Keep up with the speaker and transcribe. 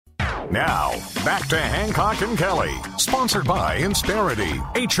Now, back to Hancock and Kelley, sponsored by Insperity,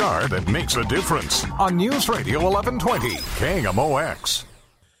 HR that makes a difference, on News Radio 1120, KMOX.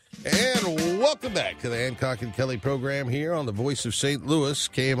 And welcome back to the Hancock and Kelley program here on the Voice of St. Louis,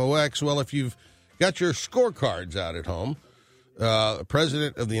 KMOX. Well, if you've got your scorecards out at home, the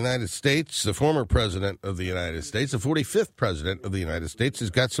President of the United States, the former President of the United States, the 45th President of the United States, has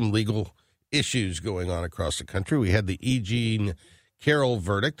got some legal issues going on across the country. We had the E. Jean Carroll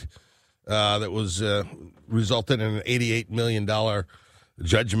verdict that was resulted in an $88 million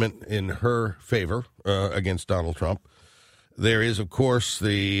judgment in her favor against Donald Trump. There is, of course,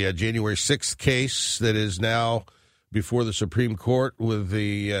 the January 6th case that is now before the Supreme Court with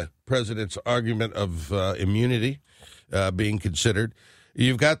the president's argument of immunity being considered.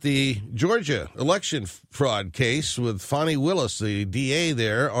 You've got the Georgia election fraud case with Fani Willis, the DA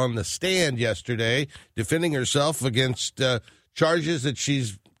there, on the stand yesterday, defending herself against charges that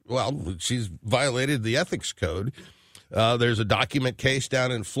she's violated the ethics code. There's a document case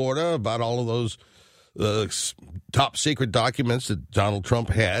down in Florida about all of those top secret documents that Donald Trump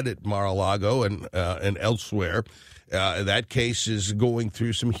had at Mar-a-Lago and elsewhere. That case is going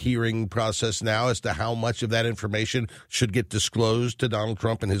through some hearing process now as to how much of that information should get disclosed to Donald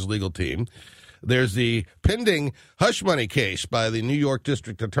Trump and his legal team. There's the pending hush money case by the New York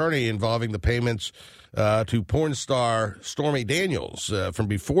District Attorney involving the payments to porn star Stormy Daniels from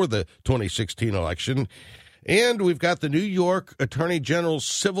before the 2016 election. And we've got the New York Attorney General's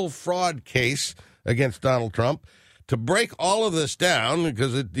civil fraud case against Donald Trump. To break all of this down,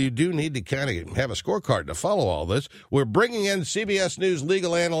 because you do need to kind of have a scorecard to follow all this, we're bringing in CBS News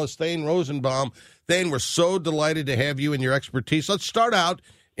legal analyst Thane Rosenbaum. Thane, we're so delighted to have you and your expertise. Let's start out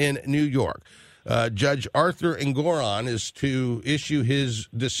in New York. Judge Arthur Engoron is to issue his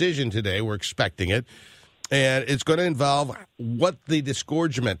decision today. We're expecting it. And it's going to involve what the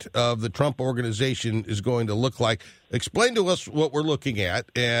disgorgement of the Trump organization is going to look like. Explain to us what we're looking at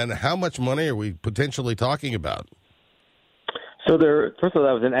and how much money are we potentially talking about? So first of all,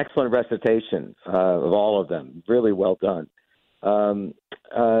 that was an excellent recitation of all of them. Really well done.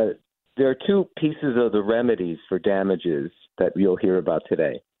 There are two pieces of the remedies for damages that you'll hear about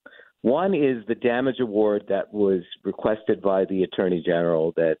today. One is the damage award that was requested by the Attorney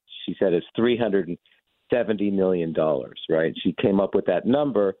General that she said is $370 million, right? She came up with that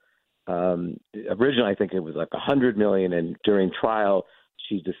number. Originally, I think it was like $100 million, and during trial,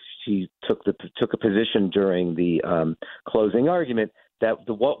 she took a position during the closing argument that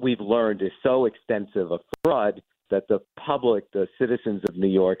what we've learned is so extensive a fraud that the public, the citizens of New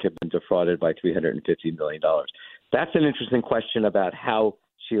York, have been defrauded by $350 million. That's an interesting question about how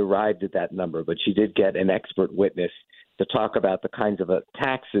she arrived at that number, but she did get an expert witness to talk about the kinds of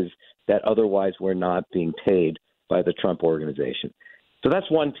taxes that otherwise were not being paid by the Trump organization. So that's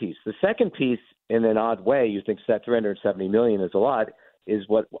one piece. The second piece, in an odd way, you think that $370 million is a lot, is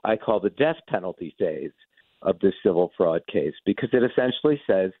what I call the death penalty phase of this civil fraud case, because it essentially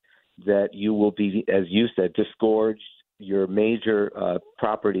says that you will be, as you said, disgorged. Your major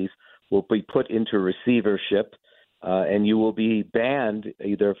properties will be put into receivership, and you will be banned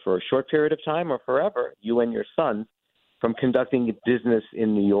either for a short period of time or forever, you and your sons, from conducting business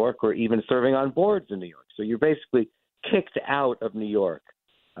in New York or even serving on boards in New York. So you're basically kicked out of New York.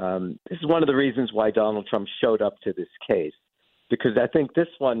 This is one of the reasons why Donald Trump showed up to this case, because I think this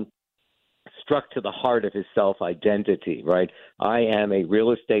one struck to the heart of his self-identity, right? I am a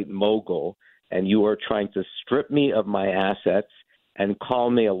real estate mogul, and you are trying to strip me of my assets and call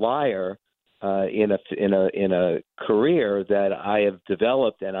me a liar in a career that I have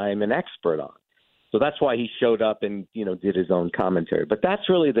developed and I am an expert on. So that's why he showed up and, did his own commentary. But that's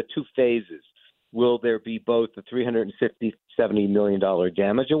really the two phases. Will there be both the $370 million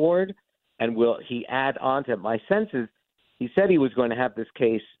damage award, and will he add on to it? My sense is he said he was going to have this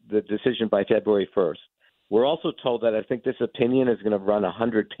case, the decision, by February 1st. We're also told that I think this opinion is going to run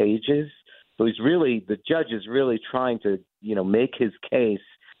 100 pages. So the judge is really trying to, make his case.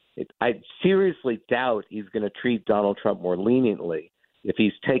 I seriously doubt he's going to treat Donald Trump more leniently if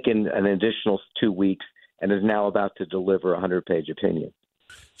he's taken an additional 2 weeks and is now about to deliver a 100-page opinion.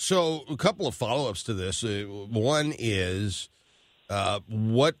 So a couple of follow-ups to this. One is,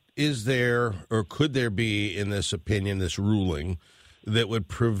 what is there or could there be in this opinion, this ruling, that would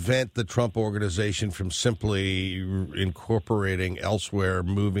prevent the Trump organization from simply incorporating elsewhere,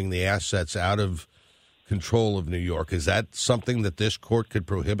 moving the assets out of control of New York? Is that something that this court could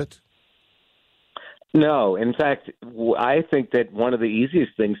prohibit? No. In fact, I think that one of the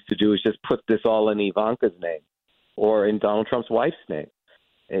easiest things to do is just put this all in Ivanka's name or in Donald Trump's wife's name.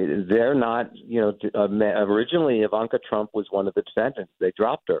 They're not, originally Ivanka Trump was one of the defendants. They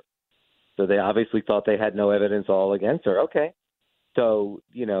dropped her. So they obviously thought they had no evidence all against her. Okay. So,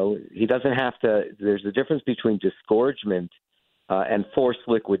 he doesn't have to – there's a difference between disgorgement and forced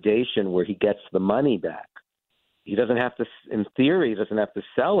liquidation where he gets the money back. He doesn't have to – in theory, he doesn't have to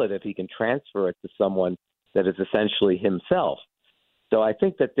sell it if he can transfer it to someone that is essentially himself. So I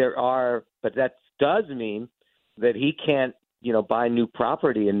think that there are – but that does mean that he can't, buy new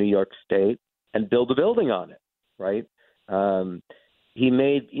property in New York State and build a building on it, right?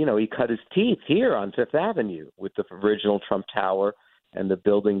 He cut his teeth here on Fifth Avenue with the original Trump Tower and the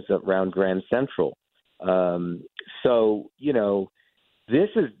buildings around Grand Central. This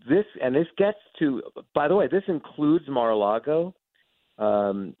gets to, by the way, this includes Mar-a-Lago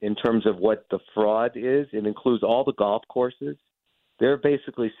in terms of what the fraud is. It includes all the golf courses. They're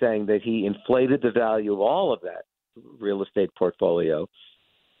basically saying that he inflated the value of all of that real estate portfolio.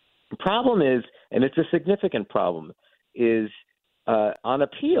 The problem is, and it's a significant problem, is on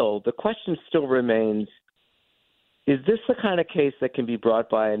appeal, the question still remains, is this the kind of case that can be brought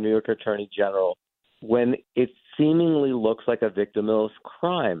by a New York Attorney General when it seemingly looks like a victimless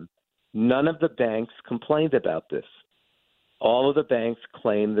crime? None of the banks complained about this. All of the banks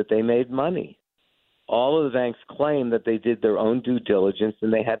claim that they made money. All of the banks claim that they did their own due diligence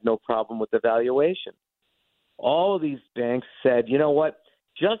and they had no problem with the valuation. All of these banks said, you know what,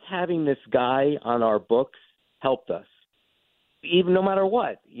 just having this guy on our books helped us. Even no matter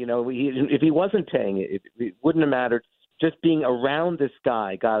what, if he wasn't paying it, it wouldn't have mattered. Just being around this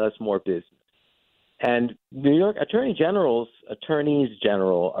guy got us more business. And New York attorneys general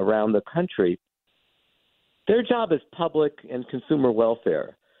around the country, their job is public and consumer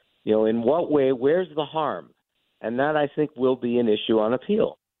welfare. In what way, where's the harm? And that, I think, will be an issue on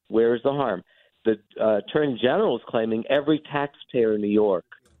appeal. Where's the harm? The attorney general is claiming every taxpayer in New York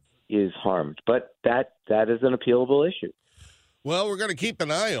is harmed. But that is an appealable issue. Well, we're going to keep an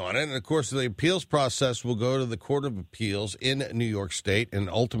eye on it. And, of course, the appeals process will go to the Court of Appeals in New York State and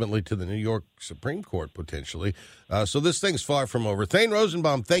ultimately to the New York Supreme Court, potentially. So this thing's far from over. Thane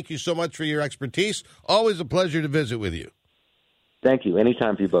Rosenbaum, thank you so much for your expertise. Always a pleasure to visit with you. Thank you.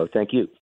 Anytime for you both. Thank you.